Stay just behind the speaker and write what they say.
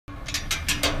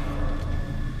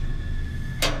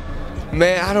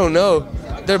Man, I don't know.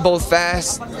 They're both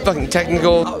fast, fucking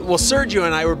technical. Well, Sergio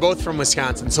and I were both from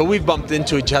Wisconsin, so we've bumped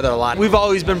into each other a lot. We've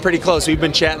always been pretty close. We've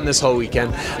been chatting this whole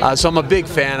weekend, so I'm a big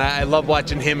fan. I love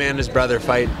watching him and his brother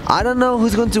fight. I don't know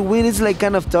who's going to win. It's like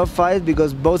kind of tough fight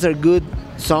because both are good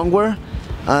somewhere,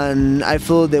 and I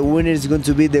feel the winner is going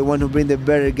to be the one who brings the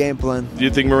better game plan. Do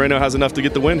you think Moreno has enough to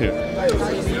get the win here?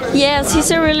 Yes, he's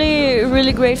a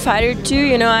really great fighter too.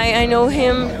 You know, I know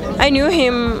him. I knew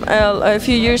him a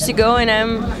few years ago, and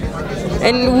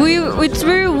it's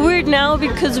very weird now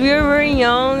because we are very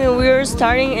young and we are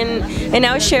starting and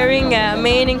now sharing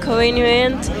main and co-main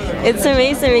event. It's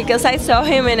amazing because I saw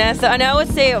him and I would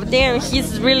say, oh, damn,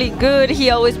 he's really good. He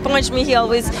always punched me. He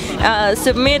always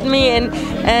submit me,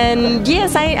 and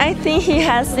yes, I think he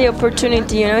has the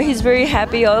opportunity. You know, he's very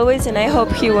happy always, and I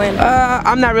hope he wins.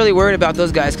 I'm not really worried about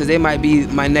those guys because they might be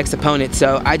my next opponent.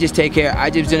 So I just take care.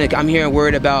 I'm here and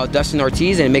worried about Dustin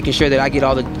Ortiz and making sure that I get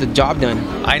all the job done.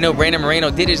 I know Brandon Moreno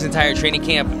did his entire training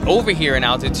camp over here in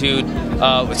altitude.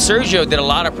 Sergio did a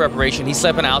lot of preparation. He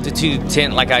slept in an altitude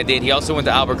tent like I did. He also went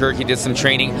to Albuquerque, did some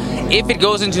training. If it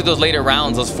goes into those later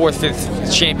rounds, those 4th,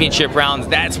 5th championship rounds,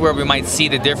 that's where we might see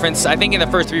the difference. I think in the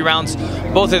first 3 rounds,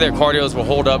 both of their cardios will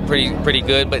hold up pretty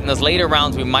good, but in those later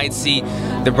rounds, we might see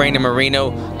the Brandon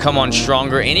Moreno come on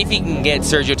stronger. And if he can get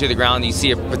Sergio to the ground, you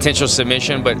see a potential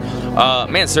submission. But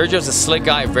man, Sergio's a slick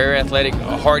guy, very athletic,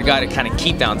 a hard guy to kind of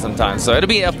keep down sometimes. So it'll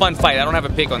be a fun fight. I don't have a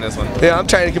pick on this one. Yeah, I'm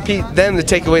trying to compete them to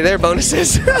take away their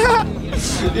bonuses.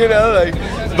 You know, like,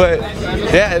 but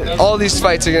yeah, all these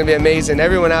fights are going to be amazing.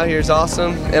 Everyone out here is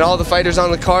awesome, and all the fighters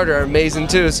on the card are amazing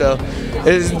too. So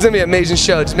it's going to be an amazing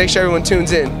show. Just make sure everyone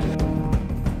tunes in.